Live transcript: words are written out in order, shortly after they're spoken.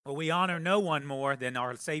we honor no one more than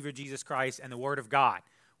our Savior Jesus Christ and the Word of God,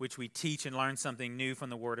 which we teach and learn something new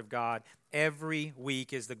from the Word of God. Every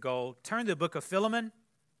week is the goal. Turn to the book of Philemon,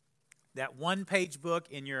 that one-page book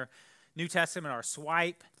in your New Testament, or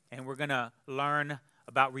swipe, and we're going to learn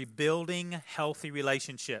about rebuilding healthy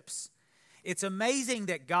relationships. It's amazing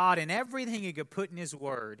that God, in everything He could put in His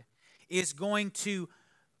Word, is going to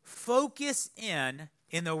focus in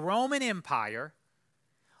the Roman Empire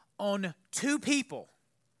on two people.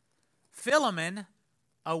 Philemon,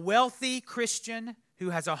 a wealthy Christian who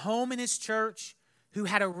has a home in his church, who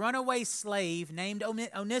had a runaway slave named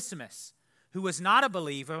Onesimus, who was not a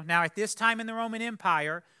believer. Now, at this time in the Roman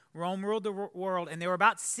Empire, Rome ruled the world, and there were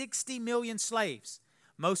about 60 million slaves.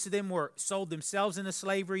 Most of them were sold themselves into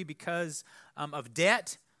slavery because of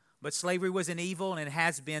debt, but slavery was an evil, and it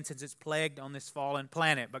has been since it's plagued on this fallen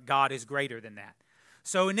planet, but God is greater than that.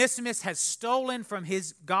 So Onesimus has stolen from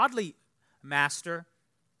his godly master,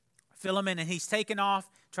 Philemon, and he's taken off,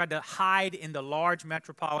 tried to hide in the large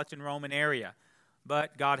metropolitan Roman area.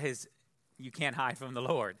 But you can't hide from the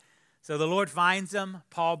Lord. So the Lord finds him,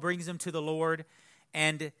 Paul brings him to the Lord,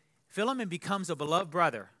 and Philemon becomes a beloved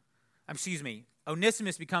brother.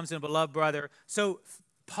 Onesimus becomes a beloved brother. So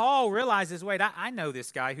Paul realizes, wait, I know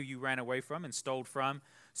this guy who you ran away from and stole from.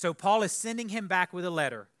 So Paul is sending him back with a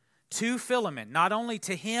letter to Philemon, not only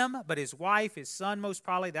to him, but his wife, his son, most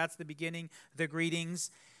probably. That's the beginning, the greetings.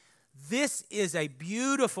 This is a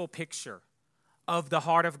beautiful picture of the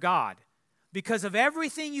heart of God. Because of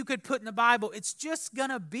everything you could put in the Bible, it's just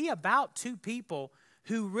going to be about two people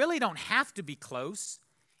who really don't have to be close.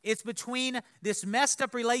 It's between this messed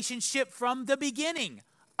up relationship from the beginning.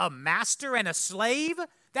 A master and a slave?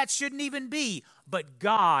 That shouldn't even be. But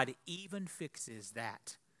God even fixes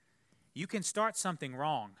that. You can start something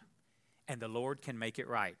wrong, and the Lord can make it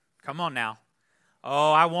right. Come on now.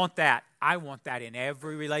 Oh, I want that. I want that in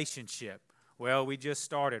every relationship. Well, we just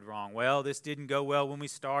started wrong. Well, this didn't go well when we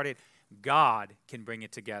started. God can bring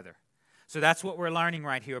it together. So that's what we're learning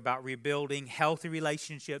right here about rebuilding healthy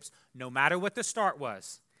relationships, no matter what the start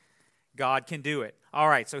was. God can do it. All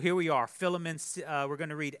right, so here we are. Philemon, we're going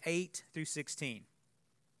to read 8 through 16.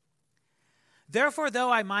 Therefore,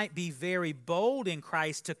 though I might be very bold in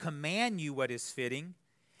Christ to command you what is fitting,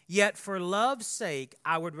 yet for love's sake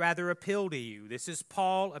I would rather appeal to you. This is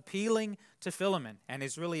Paul appealing to Philemon, and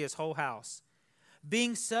is really his whole house.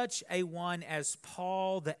 Being such a one as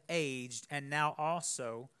Paul the aged, and now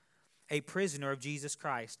also a prisoner of Jesus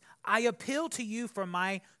Christ, I appeal to you for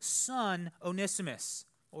my son Onesimus.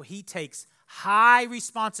 Well, he takes high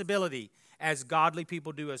responsibility, as godly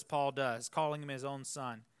people do, as Paul does, calling him his own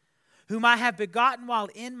son, whom I have begotten while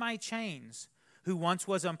in my chains, who once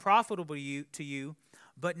was unprofitable to you,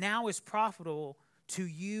 but now is profitable to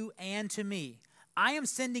you and to me. I am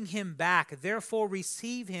sending him back, therefore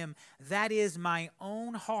receive him, that is my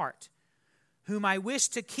own heart, whom I wish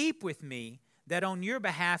to keep with me, that on your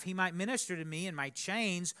behalf he might minister to me in my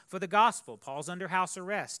chains for the gospel. Paul's under house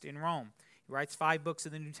arrest in Rome. He writes 5 books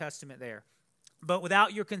of the New Testament there. But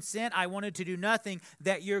without your consent, I wanted to do nothing,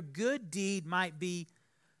 that your good deed might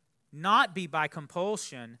not be by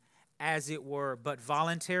compulsion, as it were, but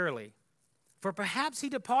voluntarily. For perhaps he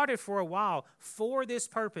departed for a while for this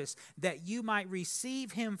purpose, that you might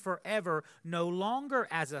receive him forever, no longer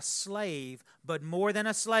as a slave, but more than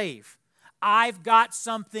a slave. I've got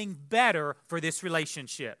something better for this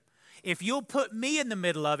relationship. If you'll put me in the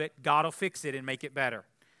middle of it, God will fix it and make it better.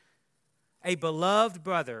 A beloved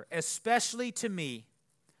brother, especially to me,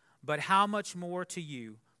 but how much more to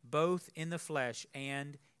you, both in the flesh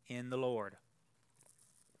and in the Lord.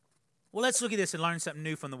 Well, let's look at this and learn something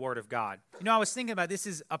new from the Word of God. I was thinking about this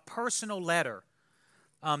is a personal letter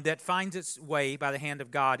that finds its way by the hand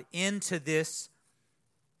of God into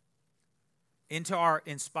our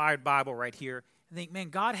inspired Bible right here. I think, man,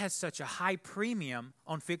 God has such a high premium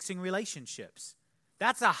on fixing relationships.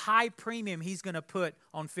 That's a high premium He's going to put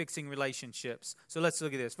on fixing relationships. So let's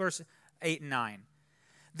look at this. Verse 8 and 9.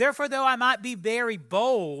 Therefore, though I might be very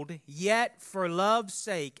bold, yet for love's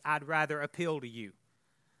sake I'd rather appeal to you.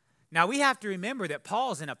 Now, we have to remember that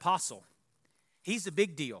Paul's an apostle. He's a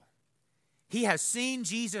big deal. He has seen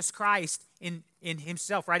Jesus Christ in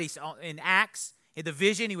himself, right? He's in Acts, in the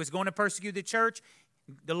vision, he was going to persecute the church.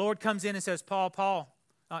 The Lord comes in and says, Paul,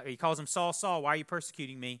 he calls him Saul, why are you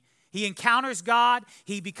persecuting me? He encounters God.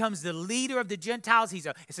 He becomes the leader of the Gentiles. He's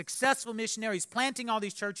a successful missionary. He's planting all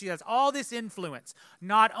these churches. He has all this influence,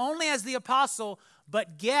 not only as the apostle,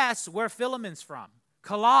 but guess where Philemon's from?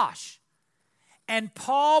 Colossae. And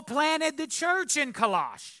Paul planted the church in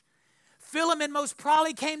Colossae. Philemon most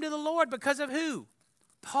probably came to the Lord because of who?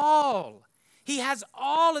 Paul. He has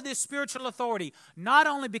all of this spiritual authority, not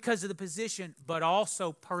only because of the position, but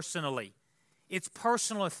also personally. It's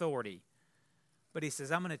personal authority. But he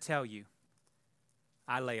says, I'm going to tell you,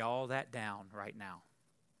 I lay all that down right now.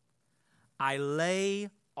 I lay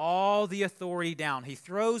all the authority down. He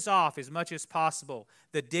throws off as much as possible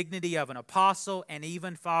the dignity of an apostle and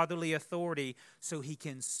even fatherly authority so he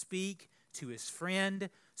can speak to his friend,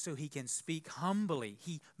 so he can speak humbly.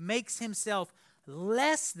 He makes himself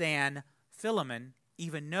less than Philemon,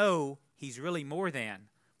 even though he's really more than.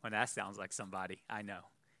 Well, that sounds like somebody I know.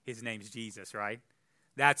 His name's Jesus, right?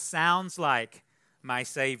 That sounds like my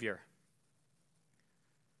Savior.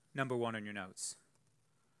 Number 1 on your notes.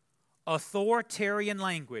 Authoritarian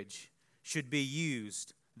language should be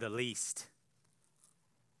used the least.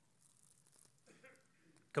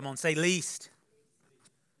 Come on, say least.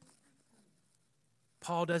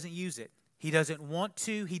 Paul doesn't use it. He doesn't want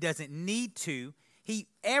to. He doesn't need to.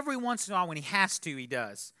 Every once in a while when he has to, he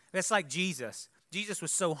does. That's like Jesus. Jesus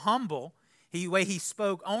was so humble. The way he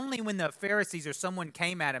spoke, only when the Pharisees or someone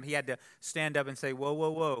came at him, he had to stand up and say, whoa,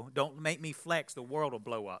 whoa, whoa, don't make me flex. The world will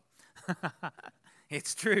blow up.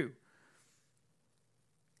 It's true.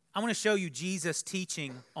 I want to show you Jesus'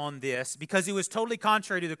 teaching on this because it was totally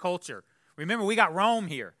contrary to the culture. Remember, we got Rome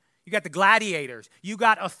here. You got the gladiators. You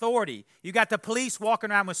got authority. You got the police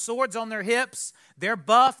walking around with swords on their hips. They're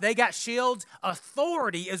buff. They got shields.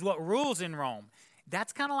 Authority is what rules in Rome.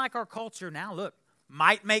 That's kind of like our culture now. Look,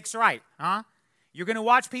 might makes right, huh? You're going to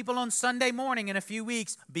watch people on Sunday morning in a few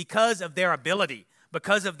weeks because of their ability,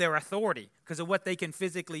 because of their authority, because of what they can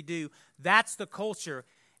physically do. That's the culture.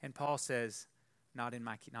 And Paul says, not in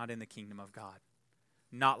the kingdom of God.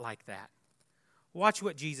 Not like that. Watch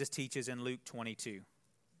what Jesus teaches in Luke 22.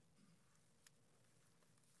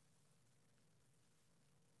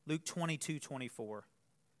 Luke 22:24.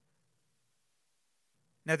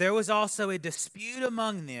 Now there was also a dispute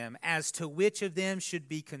among them as to which of them should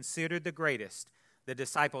be considered the greatest. The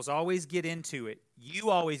disciples always get into it. You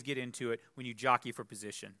always get into it when you jockey for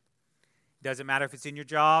position. Doesn't matter if it's in your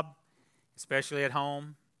job, especially at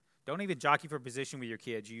home. Don't even jockey for position with your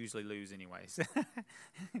kids. You usually lose anyways.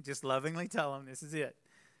 Just lovingly tell them this is it.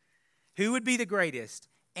 Who would be the greatest?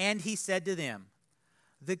 And he said to them,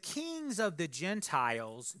 the kings of the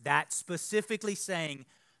Gentiles, that specifically saying,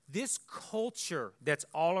 this culture that's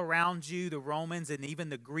all around you, the Romans and even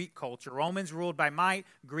the Greek culture, Romans ruled by might,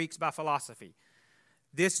 Greeks by philosophy.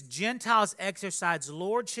 This Gentiles exercise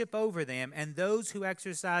lordship over them, and those who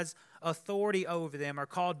exercise authority over them are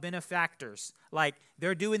called benefactors. Like,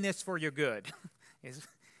 they're doing this for your good, is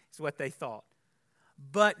what they thought.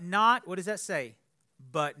 But not, what does that say?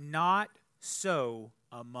 But not so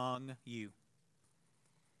among you.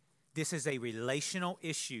 This is a relational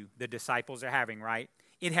issue the disciples are having, right?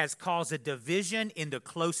 It has caused a division in the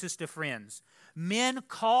closest of friends. Men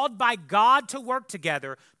called by God to work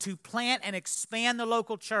together to plant and expand the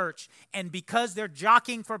local church, and because they're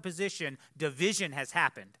jockeying for position, division has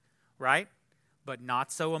happened, right? But not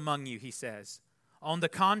so among you, he says. On the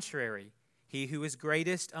contrary, he who is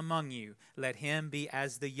greatest among you, let him be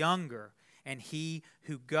as the younger, and he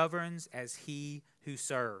who governs as he who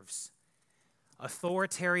serves.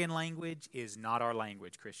 Authoritarian language is not our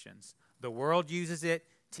language, Christians. The world uses it,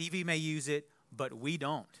 TV may use it, but we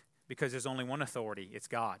don't because there's only one authority, it's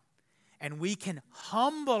God. And we can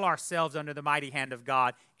humble ourselves under the mighty hand of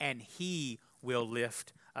God and he will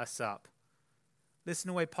lift us up. Listen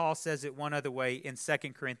to the way Paul says it one other way in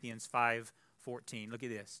 2 Corinthians 5:14. Look at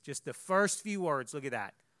this. Just the first few words, look at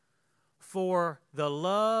that. For the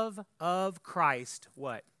love of Christ,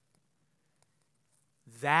 what?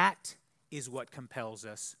 That is what compels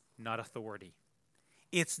us, not authority.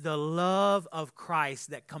 It's the love of Christ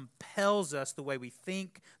that compels us the way we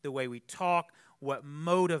think, the way we talk, what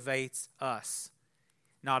motivates us,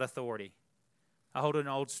 not authority. I heard an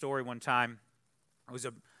old story one time. It was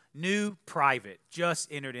a new private, just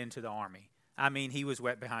entered into the Army. I mean, he was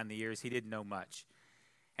wet behind the ears. He didn't know much.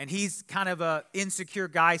 And he's kind of an insecure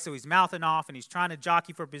guy, so he's mouthing off, and he's trying to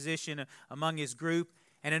jockey for position among his group.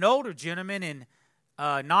 And an older gentleman in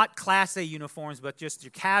not Class A uniforms, but just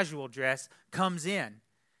your casual dress, comes in.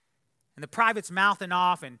 And the private's mouthing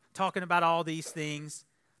off and talking about all these things.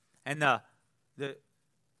 And the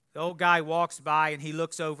old guy walks by, and he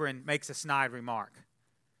looks over and makes a snide remark.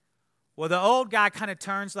 Well, the old guy kind of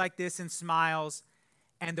turns like this and smiles,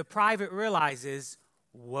 and the private realizes,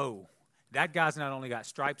 whoa, that guy's not only got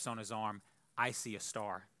stripes on his arm, I see a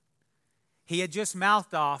star. He had just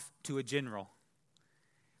mouthed off to a general.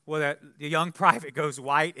 Well, the young private goes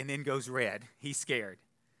white and then goes red. He's scared.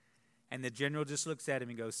 And the general just looks at him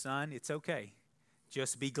and goes, son, it's okay.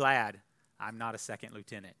 Just be glad I'm not a second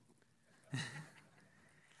lieutenant.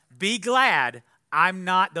 Be glad I'm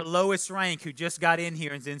not the lowest rank who just got in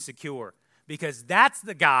here and is insecure, because that's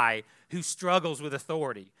the guy who struggles with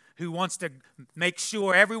authority, who wants to make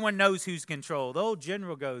sure everyone knows who's controlled. The old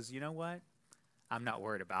general goes, you know what? I'm not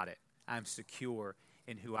worried about it. I'm secure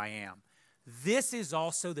in who I am. This is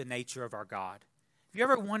also the nature of our God. Have you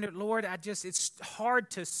ever wondered, Lord, it's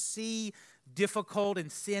hard to see difficult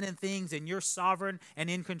and sin and things, and you're sovereign and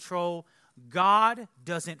in control. God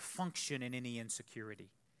doesn't function in any insecurity.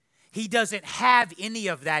 He doesn't have any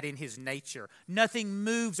of that in his nature. Nothing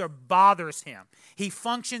moves or bothers him. He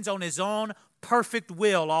functions on his own perfect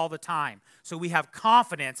will all the time. So we have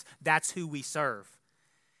confidence that's who we serve.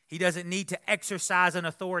 He doesn't need to exercise an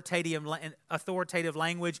authoritative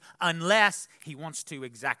language unless he wants to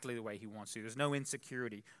exactly the way he wants to. There's no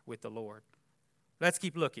insecurity with the Lord. Let's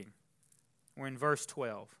keep looking. We're in verse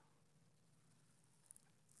 12.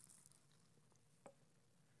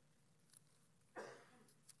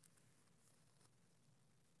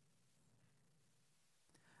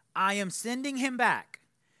 I am sending him back.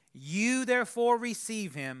 You therefore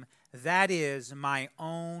receive him. That is my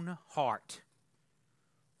own heart.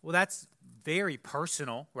 Well, that's very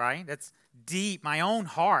personal, right? That's deep, my own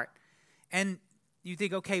heart. And you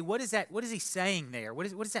think, okay, what is that? What is he saying there? What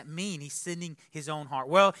does that mean? He's sending his own heart.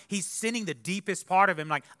 Well, he's sending the deepest part of him,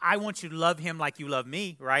 like, I want you to love him like you love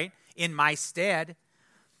me, right? In my stead.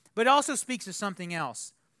 But it also speaks of something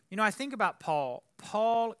else. You know, I think about Paul.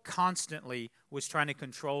 Paul constantly was trying to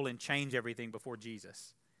control and change everything before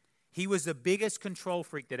Jesus. He was the biggest control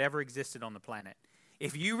freak that ever existed on the planet.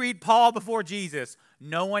 If you read Paul before Jesus,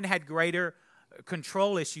 no one had greater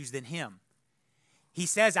control issues than him. He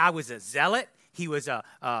says, I was a zealot. He was a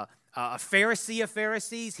Pharisee of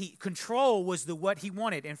Pharisees. Control was what he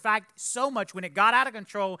wanted. In fact, so much when it got out of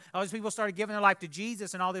control, all these people started giving their life to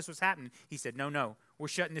Jesus and all this was happening. He said, no, we're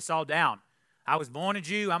shutting this all down. I was born a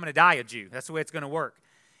Jew. I'm going to die a Jew. That's the way it's going to work.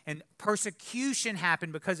 And persecution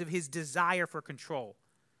happened because of his desire for control.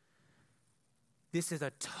 This is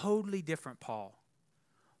a totally different Paul.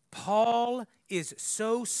 Paul is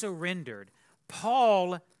so surrendered.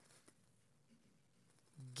 Paul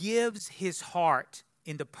gives his heart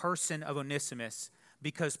in the person of Onesimus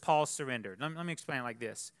because Paul surrendered. Let me explain it like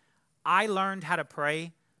this. I learned how to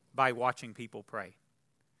pray by watching people pray.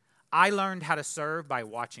 I learned how to serve by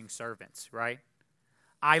watching servants, right?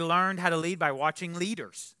 I learned how to lead by watching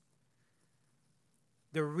leaders.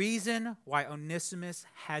 The reason why Onesimus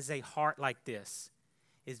has a heart like this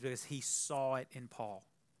is because he saw it in Paul.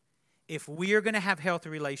 If we are going to have healthy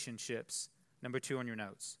relationships, number 2 on your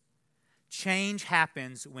notes, change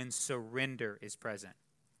happens when surrender is present.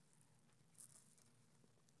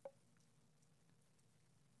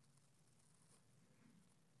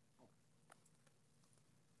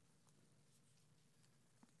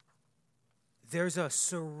 There's a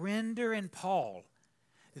surrender in Paul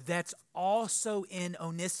that's also in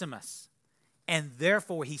Onesimus. And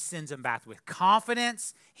therefore, he sends him back with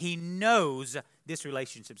confidence. He knows this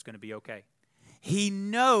relationship's going to be okay. He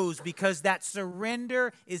knows because that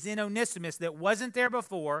surrender is in Onesimus that wasn't there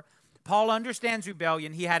before. Paul understands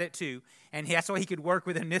rebellion. He had it too. And that's why he could work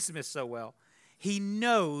with Onesimus so well. He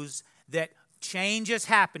knows that change is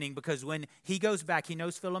happening because when he goes back, he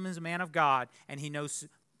knows Philemon's a man of God, and he knows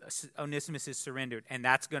Onesimus is surrendered. And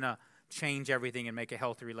that's going to change everything and make a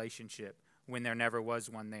healthy relationship when there never was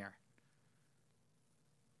one there.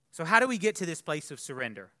 So how do we get to this place of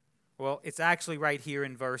surrender? Well, it's actually right here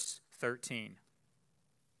in verse 13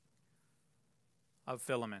 of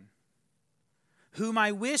Philemon. Whom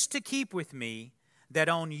I wish to keep with me, that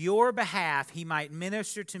on your behalf he might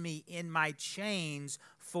minister to me in my chains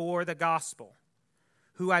for the gospel.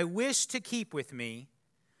 Who I wish to keep with me,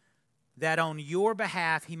 that on your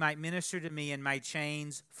behalf he might minister to me in my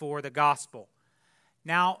chains for the gospel.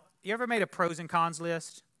 Now, you ever made a pros and cons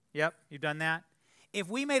list? Yep, you've done that? If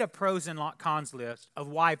we made a pros and cons list of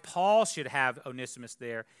why Paul should have Onesimus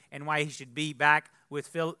there and why he should be back with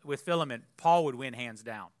Philemon, Paul would win hands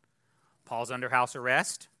down. Paul's under house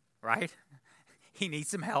arrest, right? He needs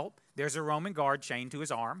some help. There's a Roman guard chained to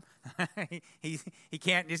his arm. he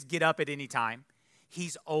can't just get up at any time.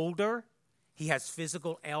 He's older. He has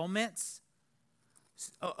physical ailments.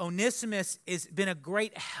 Onesimus has been a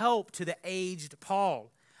great help to the aged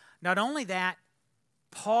Paul. Not only that,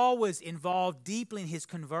 Paul was involved deeply in his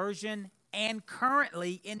conversion and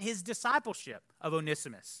currently in his discipleship of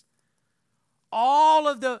Onesimus. All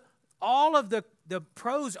of the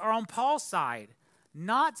pros are on Paul's side,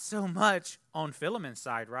 not so much on Philemon's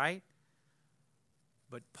side, right?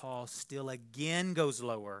 But Paul still again goes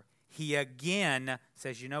lower. He again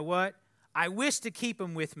says, you know what? I wish to keep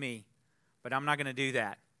him with me, but I'm not going to do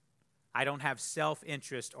that. I don't have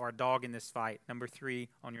self-interest or a dog in this fight. Number 3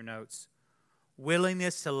 on your notes.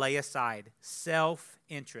 Willingness to lay aside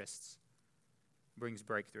self-interests brings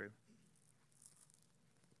breakthrough.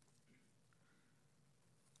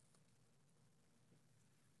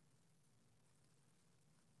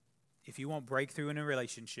 If you want breakthrough in a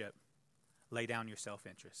relationship, lay down your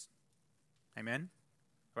self-interest. Amen?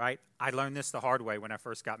 Right? I learned this the hard way when I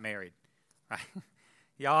first got married. Right?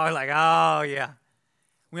 Y'all are like, oh, yeah.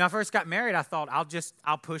 When I first got married, I thought,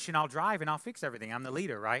 I'll push and I'll drive and I'll fix everything. I'm the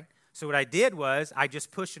leader, right? So what I did was I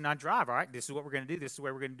just pushed and I drive. All right, this is what we're going to do. This is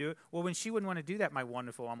where we're going to do it. Well, when she wouldn't want to do that, my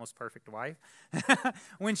wonderful, almost perfect wife,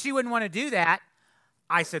 when she wouldn't want to do that,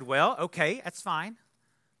 I said, well, okay, that's fine.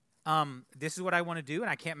 This is what I want to do, and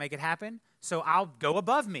I can't make it happen, so I'll go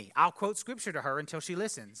above me. I'll quote Scripture to her until she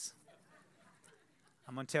listens.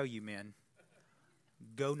 I'm going to tell you, men,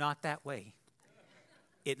 go not that way.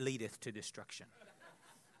 It leadeth to destruction.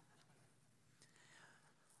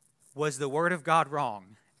 Was the Word of God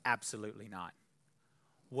wrong? Absolutely not.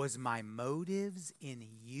 Was my motives in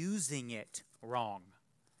using it wrong?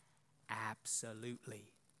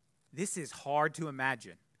 Absolutely. This is hard to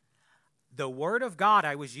imagine. The Word of God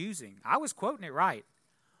I was using, I was quoting it right,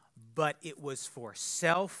 but it was for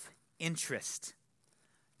self-interest,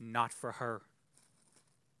 not for her.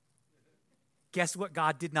 Guess what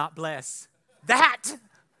God did not bless? That!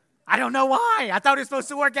 I don't know why. I thought it was supposed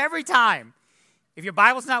to work every time. If your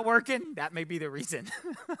Bible's not working, that may be the reason.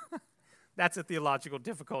 That's a theological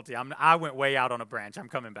difficulty. I went way out on a branch. I'm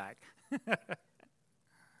coming back.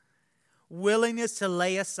 Willingness to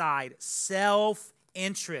lay aside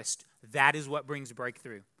self-interest. That is what brings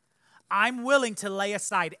breakthrough. I'm willing to lay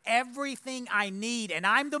aside everything I need, and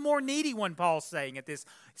I'm the more needy one, Paul's saying, at this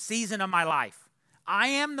season of my life. I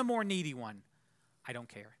am the more needy one. I don't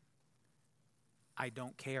care. I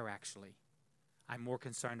don't care, actually. I'm more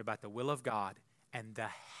concerned about the will of God and the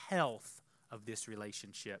health of this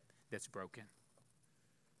relationship that's broken.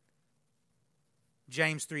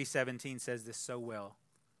 James 3:17 says this so well.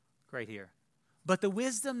 Right here. But the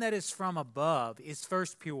wisdom that is from above is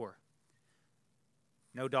first pure.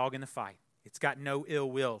 No dog in the fight. It's got no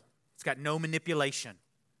ill will. It's got no manipulation.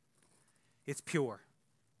 It's pure.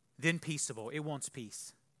 Then peaceable. It wants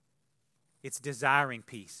peace. It's desiring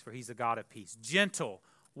peace, for he's a God of peace. Gentle.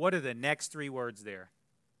 What are the next 3 words there?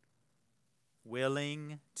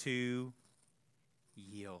 Willing to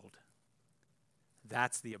yield.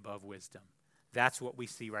 That's the above wisdom. That's what we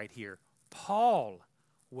see right here. Paul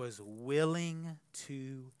was willing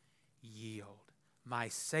to yield. My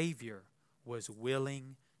Savior was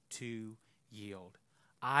willing to yield.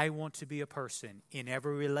 I want to be a person in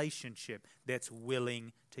every relationship that's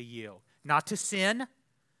willing to yield. Not to sin,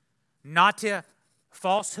 not to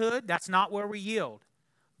falsehood. That's not where we yield.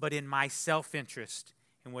 But in my self-interest,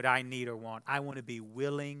 in what I need or want, I want to be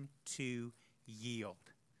willing to yield.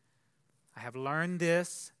 I have learned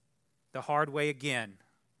this the hard way again.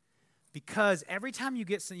 Because every time you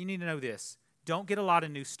get, you need to know this. Don't get a lot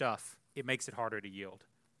of new stuff. It makes it harder to yield.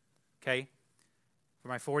 Okay? For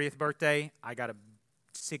my 40th birthday, I got a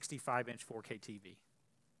 65-inch 4K TV.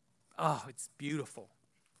 Oh, it's beautiful.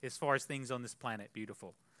 As far as things on this planet,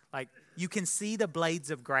 beautiful. Like, you can see the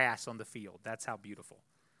blades of grass on the field. That's how beautiful.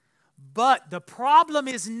 But the problem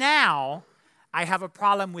is now, I have a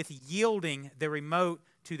problem with yielding the remote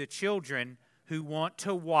to the children who want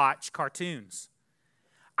to watch cartoons.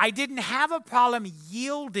 I didn't have a problem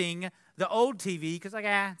yielding the old TV because,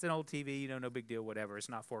 it's an old TV, no big deal, whatever. It's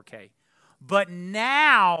not 4K. But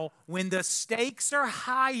now, when the stakes are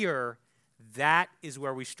higher, that is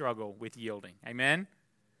where we struggle with yielding. Amen?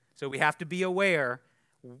 So we have to be aware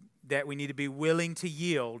that we need to be willing to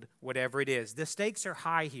yield whatever it is. The stakes are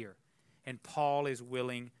high here, and Paul is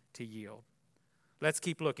willing to yield. Let's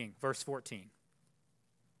keep looking. Verse 14.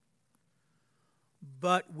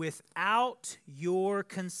 But without your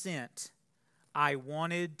consent, I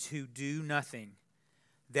wanted to do nothing,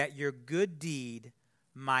 that your good deed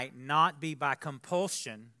might not be by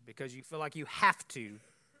compulsion, because you feel like you have to,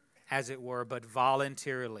 as it were, but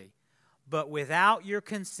voluntarily. But without your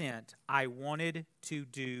consent, I wanted to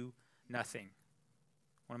do nothing.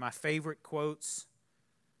 One of my favorite quotes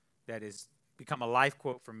that has become a life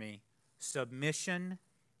quote for me: submission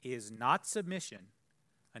is not submission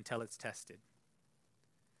until it's tested.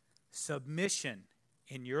 Submission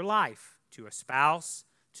in your life to a spouse,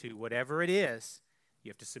 to whatever it is, you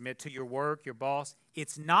have to submit to your work, your boss.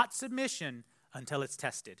 It's not submission until it's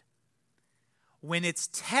tested. When it's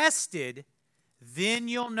tested, then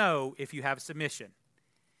you'll know if you have submission.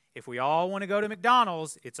 If we all want to go to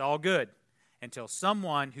McDonald's, it's all good until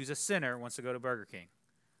someone who's a sinner wants to go to Burger King,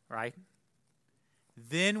 right?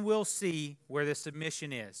 then we'll see where the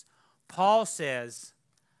submission is. Paul says,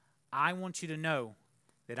 I want you to know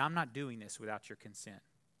that I'm not doing this without your consent.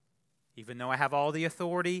 Even though I have all the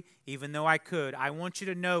authority, even though I could, I want you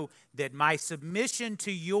to know that my submission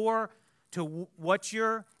to what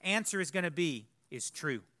your answer is going to be is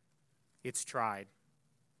true. It's tried.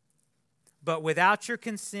 But without your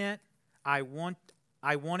consent, I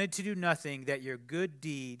wanted to do nothing, that your good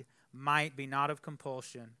deed might be not of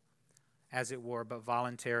compulsion, as it were, but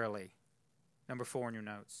voluntarily. Number 4 in your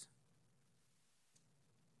notes.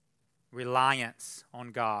 Reliance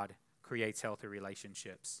on God creates healthy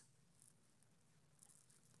relationships.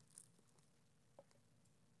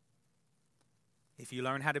 If you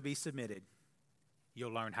learn how to be submitted,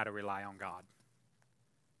 you'll learn how to rely on God.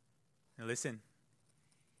 Now listen,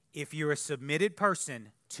 if you're a submitted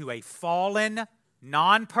person to a fallen,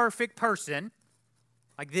 non-perfect person,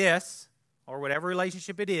 like this, or whatever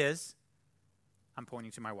relationship it is, I'm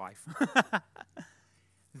pointing to my wife,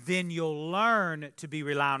 then you'll learn to be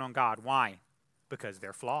reliant on God. Why? Because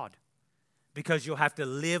they're flawed. Because you'll have to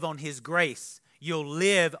live on His grace. You'll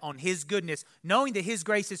live on His goodness, knowing that His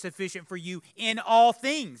grace is sufficient for you in all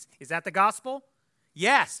things. Is that the gospel?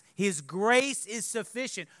 Yes, His grace is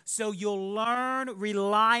sufficient. So you'll learn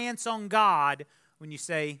reliance on God when you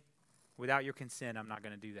say, without your consent, I'm not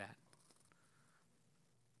going to do that.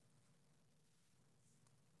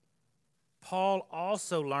 Paul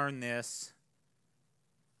also learned this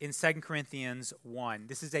in 2 Corinthians 1.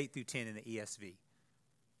 This is 8 through 10 in the ESV.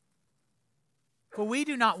 For we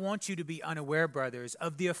do not want you to be unaware, brothers,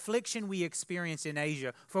 of the affliction we experienced in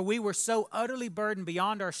Asia, for we were so utterly burdened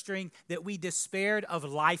beyond our strength that we despaired of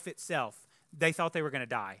life itself. They thought they were going to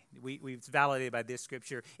die. We've validated by this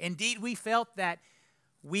scripture. Indeed, we felt that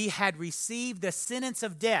we had received the sentence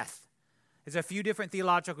of death. There's a few different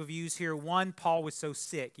theological views here. One, Paul was so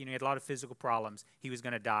sick, he had a lot of physical problems, he was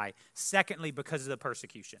going to die. Secondly, because of the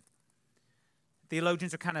persecution.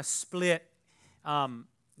 Theologians are kind of split.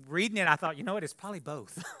 Reading it, I thought, it's probably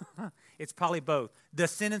both. It's probably both. The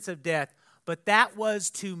sentence of death. But that was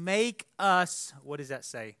to make us, what does that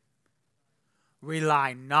say?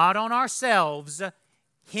 Rely not on ourselves,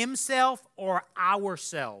 himself or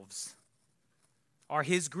ourselves, or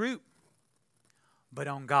his group, but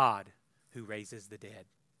on God who raises the dead.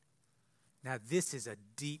 Now, this is a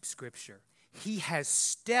deep scripture. He has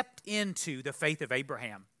stepped into the faith of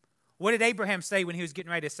Abraham. What did Abraham say when he was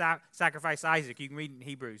getting ready to sacrifice Isaac? You can read in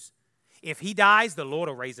Hebrews. If he dies, the Lord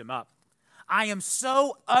will raise him up. I am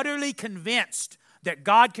so utterly convinced that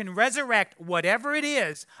God can resurrect whatever it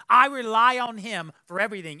is. I rely on him for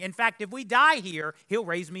everything. In fact, if we die here, he'll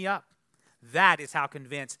raise me up. That is how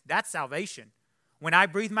convinced. That's salvation. When I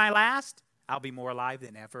breathe my last, I'll be more alive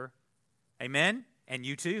than ever. Amen? And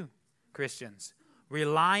you too, Christians.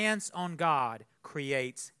 Reliance on God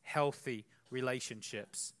creates healthy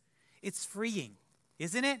relationships. It's freeing,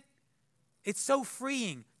 isn't it? It's so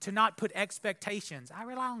freeing to not put expectations. I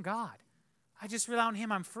rely on God. I just rely on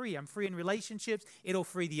him. I'm free. I'm free in relationships. It'll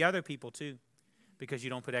free the other people too, because you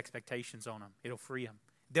don't put expectations on them. It'll free them.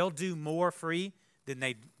 They'll do more free than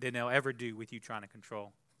they'll ever do with you trying to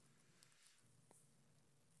control.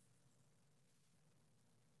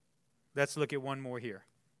 Let's look at one more here.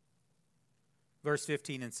 Verse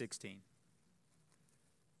 15 and 16.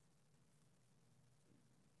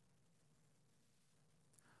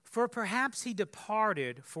 For perhaps he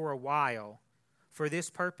departed for a while for this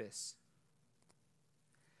purpose,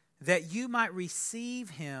 that you might receive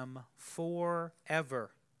him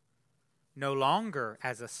forever, no longer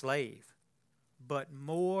as a slave, but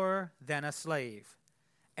more than a slave,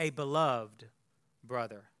 a beloved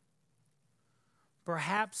brother.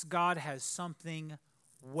 Perhaps God has something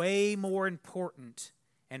way more important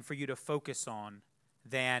and for you to focus on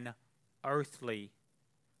than earthly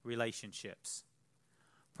relationships.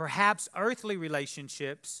 Perhaps earthly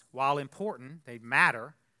relationships, while important, they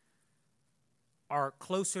matter, are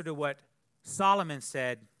closer to what Solomon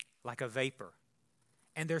said, like a vapor.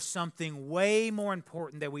 And there's something way more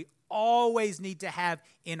important that we always need to have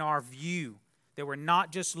in our view, that we're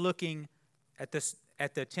not just looking at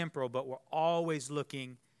the temporal, but we're always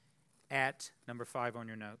looking at, number 5 on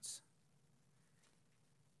your notes.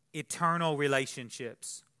 Eternal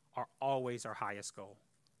relationships are always our highest goal.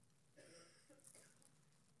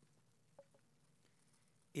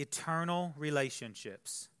 Eternal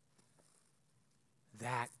relationships,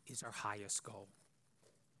 that is our highest goal.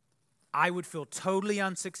 I would feel totally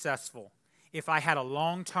unsuccessful if I had a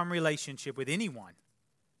long-term relationship with anyone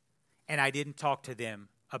and I didn't talk to them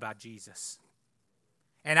about Jesus.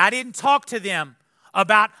 And I didn't talk to them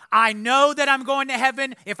about, I know that I'm going to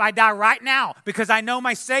heaven if I die right now because I know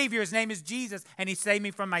my Savior, his name is Jesus, and he saved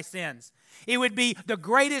me from my sins. It would be the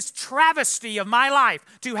greatest travesty of my life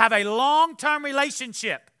to have a long-term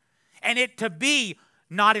relationship and it to be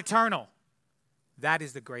not eternal. That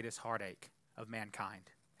is the greatest heartache of mankind.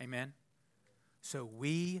 Amen? So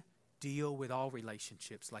we deal with all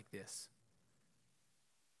relationships like this.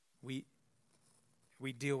 We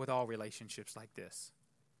deal with all relationships like this.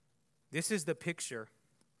 This is the picture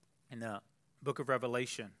in the book of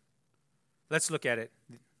Revelation. Let's look at it.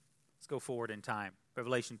 Let's go forward in time.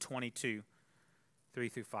 Revelation 22, 3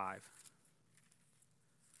 through 5.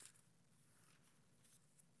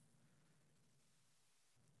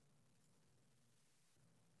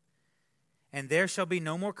 And there shall be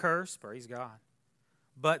no more curse, praise God,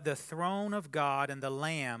 but the throne of God and the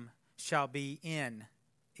Lamb shall be in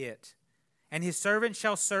it, and his servants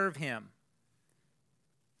shall serve him.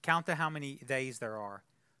 Count how many days there are.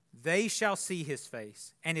 They shall see his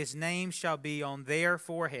face, and his name shall be on their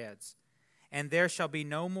foreheads, and there shall be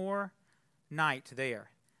no more night there.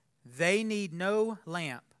 They need no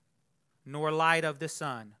lamp, nor light of the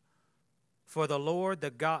sun, for the Lord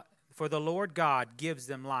God gives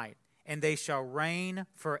them light, and they shall reign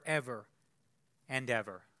forever and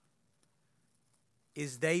ever.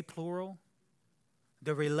 Is they plural?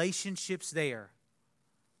 The relationships there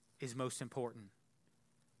is most important.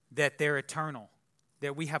 That they're eternal,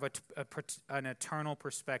 that we have an eternal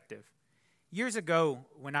perspective. Years ago,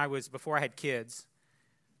 before I had kids,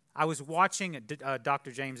 I was watching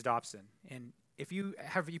Dr. James Dobson, and you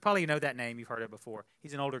probably know that name, you've heard it before.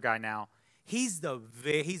 He's an older guy now. He's a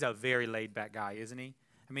very laid back guy, isn't he?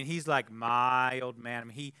 I mean, he's like my old man. I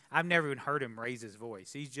mean, I've never even heard him raise his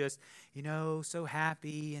voice. He's just, so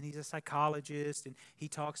happy, and he's a psychologist, and he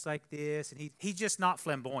talks like this, and he's just not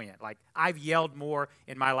flamboyant. Like, I've yelled more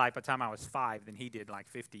in my life by the time I was 5 than he did in like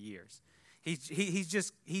 50 years. He's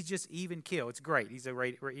just even keel. It's great. He's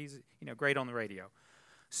great on the radio.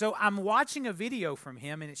 So I'm watching a video from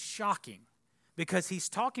him, and it's shocking. Because he's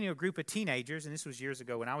talking to a group of teenagers, and this was years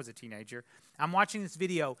ago when I was a teenager. I'm watching this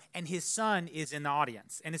video, and his son is in the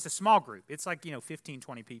audience. And it's a small group. It's like, 15,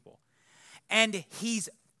 20 people. And he's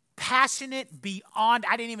passionate beyond,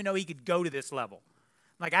 I didn't even know he could go to this level.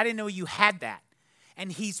 Like, I didn't know you had that.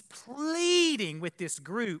 And he's pleading with this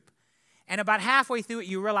group. And about halfway through it,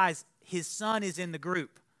 you realize his son is in the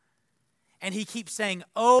group. And he keeps saying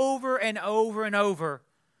over and over and over,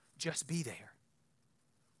 just be there.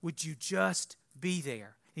 Would you just be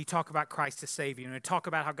there? And you talk about Christ to save you, and you talk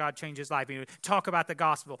about how God changed his life, and you talk about the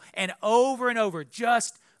gospel, and over,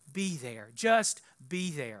 just be there. Just be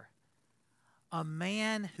there. A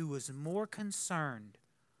man who was more concerned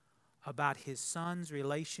about his son's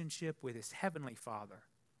relationship with his heavenly Father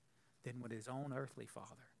than with his own earthly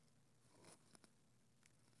father.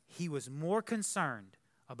 He was more concerned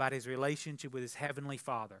about his relationship with his heavenly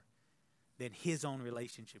Father than his own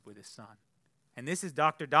relationship with his son. And this is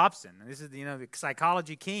Dr. Dobson. And this is, the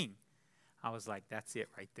psychology king. I was like, that's it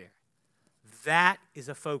right there. That is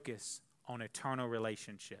a focus on eternal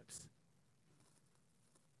relationships.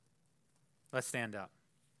 Let's stand up.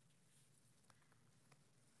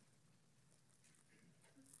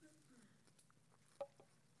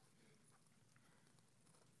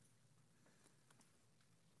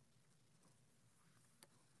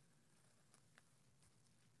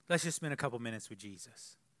 Let's just spend a couple minutes with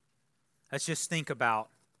Jesus. Let's just think about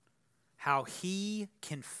how he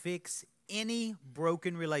can fix any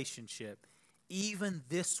broken relationship, even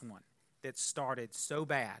this one that started so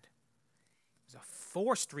bad. It was a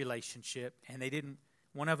forced relationship, and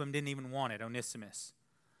one of them didn't even want it, Onesimus.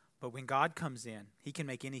 But when God comes in, he can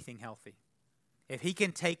make anything healthy. If he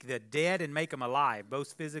can take the dead and make them alive,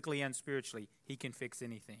 both physically and spiritually, he can fix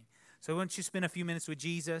anything. So why don't you spend a few minutes with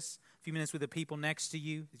Jesus, a few minutes with the people next to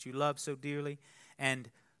you that you love so dearly, and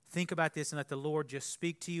think about this and let the Lord just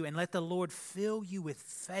speak to you and let the Lord fill you with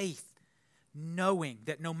faith, knowing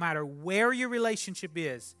that no matter where your relationship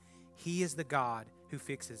is, he is the God who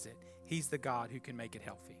fixes it. He's the God who can make it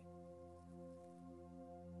healthy.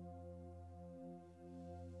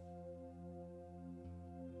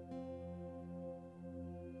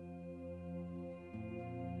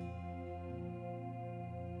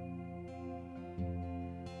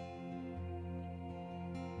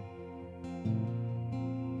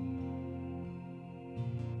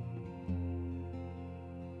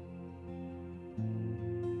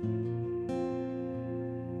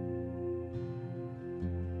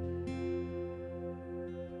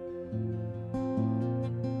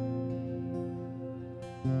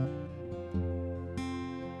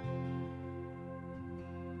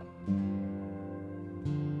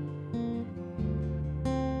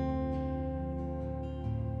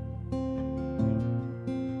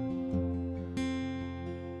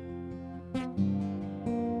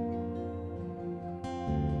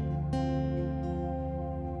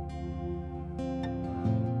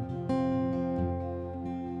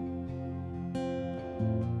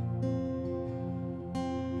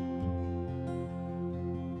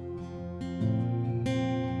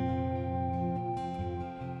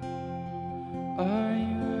 Are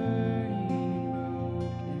you hurting,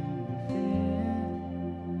 broken within,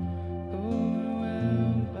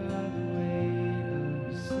 overwhelmed by the weight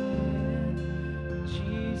of sin?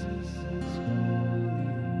 Jesus is holy.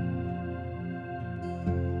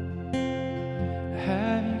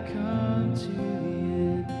 Have you come to the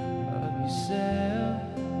end of yourself?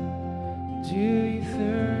 Do you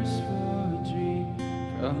thirst for a drink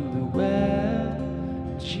from the well?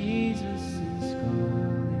 Jesus is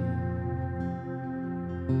calling.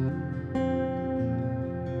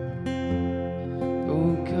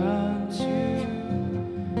 Oh, come to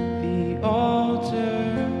the altar.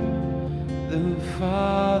 The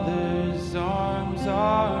Father's arms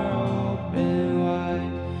are open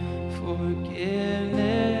wide.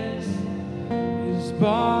 Forgiveness is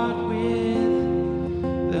bought with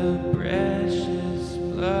the precious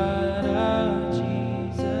blood of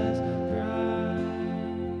Jesus Christ.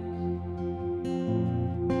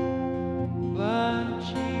 Blood of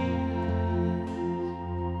Jesus.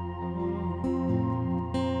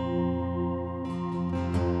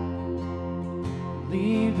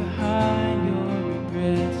 Leave behind your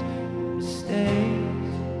regrets and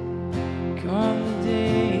mistakes. Come the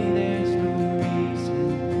day there's no reason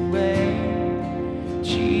to wait.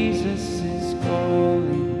 Jesus is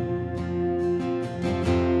calling.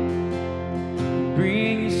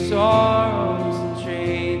 Bring your sorrows and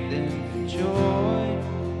trade them for joy.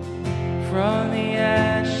 From the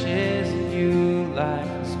ashes a new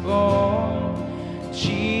life is born.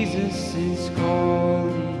 Jesus is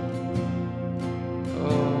calling.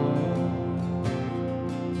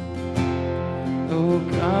 Oh,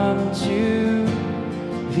 come to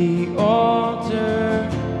the altar.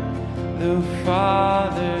 The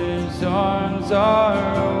Father's arms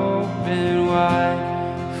are open wide.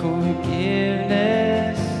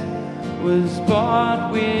 Forgiveness was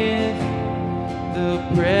bought with the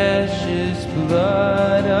precious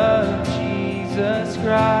blood of Jesus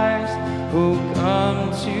Christ. Oh,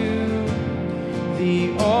 come to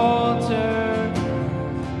the altar.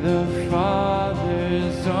 The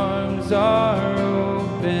Father's arms are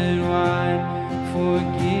open wide.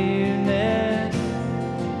 Forgiveness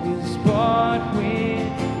was bought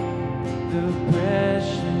with the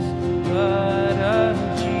precious blood of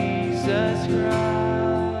Jesus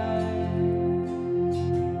Christ.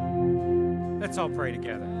 Let's all pray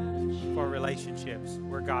together for relationships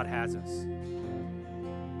where God has us.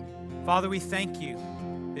 Father, we thank you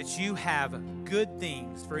that you have good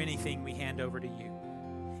things for anything we hand over to you.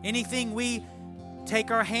 Anything we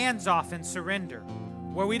take our hands off and surrender,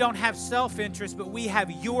 where we don't have self-interest, but we have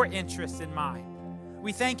your interests in mind.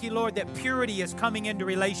 We thank you, Lord, that purity is coming into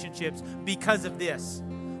relationships because of this.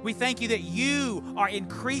 We thank you that you are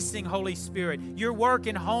increasing, Holy Spirit, your work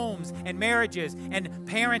in homes and marriages and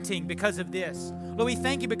parenting because of this. Lord, we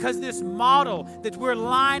thank you because this model that we're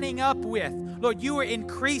lining up with, Lord, you are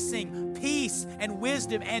increasing peace and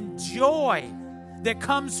wisdom and joy that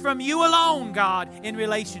comes from you alone, God, in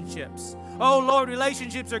relationships. Oh, Lord,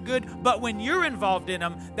 relationships are good, but when you're involved in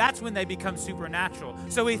them, that's when they become supernatural.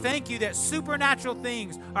 So we thank you that supernatural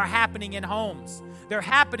things are happening in homes. They're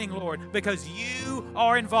happening, Lord, because you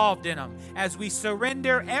are involved in them. As we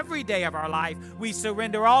surrender every day of our life, we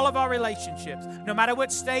surrender all of our relationships, no matter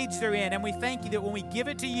what stage they're in. And we thank you that when we give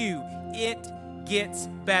it to you, it gets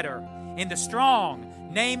better. In the strong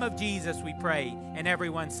name of Jesus, we pray. And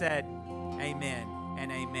everyone said, amen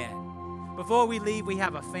and amen. Before we leave, we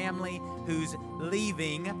have a family who's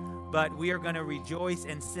leaving, but we are going to rejoice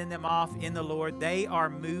and send them off in the Lord. They are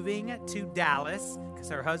moving to Dallas because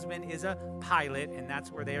her husband is a pilot, and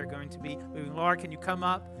that's where they are going to be moving. Laura, can you come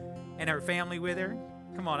up and her family with her?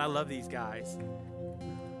 Come on, I love these guys.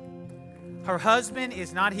 Her husband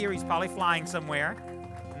is not here. He's probably flying somewhere,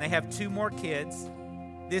 and they have 2 more kids.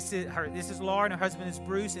 This is Laura, and her husband is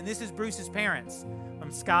Bruce, and this is Bruce's parents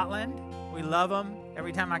from Scotland. We love him.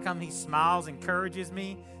 Every time I come, he smiles, encourages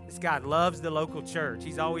me. This guy loves the local church.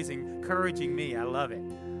 He's always encouraging me. I love it.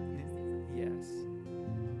 Yes.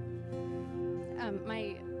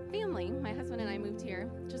 My family, my husband and I moved here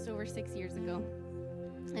just over 6 years ago.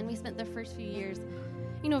 And we spent the first few years,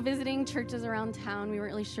 visiting churches around town. We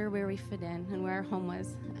weren't really sure where we fit in and where our home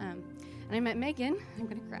was. And I met Megan. I'm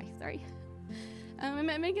going to cry, sorry. I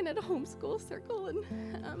met Megan at a homeschool circle, and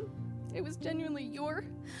it was genuinely your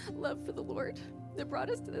love for the Lord that brought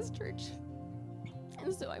us to this church.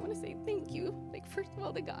 And so I want to say thank you, first of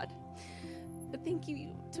all to God, but thank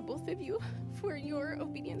you to both of you for your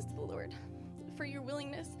obedience to the Lord, for your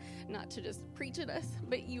willingness not to just preach at us,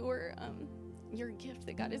 but your gift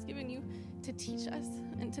that God has given you to teach us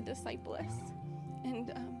and to disciple us.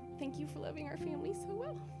 And thank you for loving our family so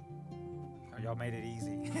well. Oh, y'all made it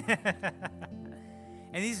easy.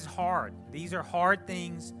 And this is hard. These are hard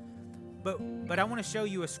things. But I want to show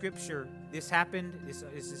you a scripture. This happened. This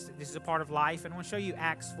is a part of life. And I want to show you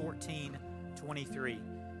Acts 14:23.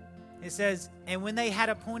 It says, and when they had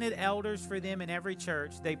appointed elders for them in every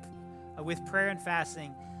church, they, with prayer and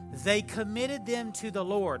fasting, they committed them to the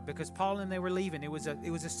Lord, because Paul and they were leaving. It was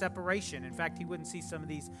a separation. In fact, he wouldn't see some of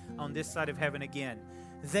these on this side of heaven again.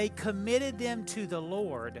 They committed them to the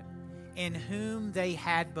Lord, in whom they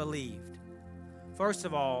had believed. First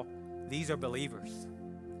of all, these are believers.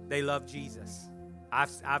 They love Jesus.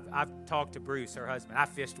 I've talked to Bruce, her husband. I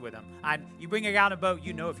fished with him. You bring a guy on a boat,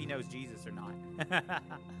 you know if he knows Jesus or not.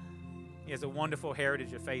 He has a wonderful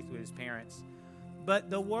heritage of faith with his parents.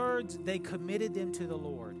 But the words, they committed them to the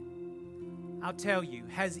Lord. I'll tell you,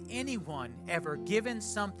 has anyone ever given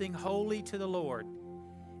something holy to the Lord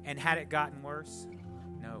and had it gotten worse?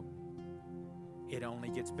 No. It only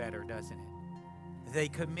gets better, doesn't it? They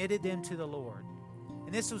committed them to the Lord.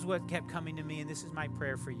 And this was what kept coming to me, and this is my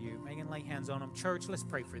prayer for you. Megan, lay hands on them. Church, let's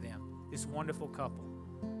pray for them. This wonderful couple.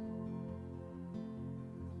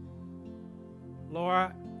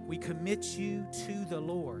 Laura, we commit you to the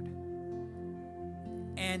Lord.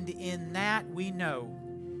 And in that we know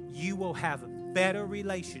you will have better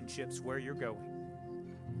relationships where you're going.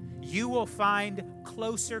 You will find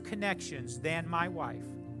closer connections than my wife.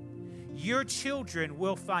 Your children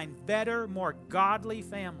will find better, more godly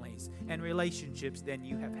families and relationships than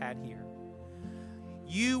you have had here.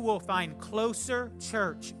 You will find closer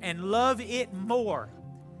church and love it more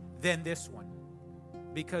than this one,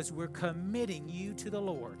 because we're committing you to the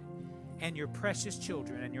Lord and your precious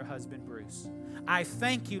children and your husband, Bruce. I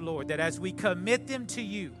thank you, Lord, that as we commit them to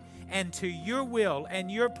you and to your will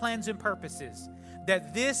and your plans and purposes,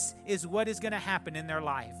 that this is what is going to happen in their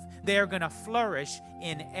life. They are going to flourish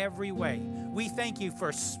in every way. We thank you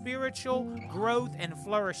for spiritual growth and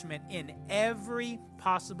flourishment in every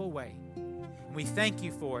possible way. We thank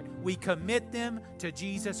you for it. We commit them to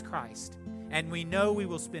Jesus Christ, and we know we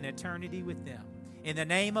will spend eternity with them. In the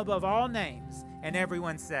name above all names, and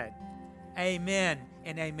everyone said, amen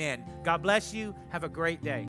and amen. God bless you. Have a great day.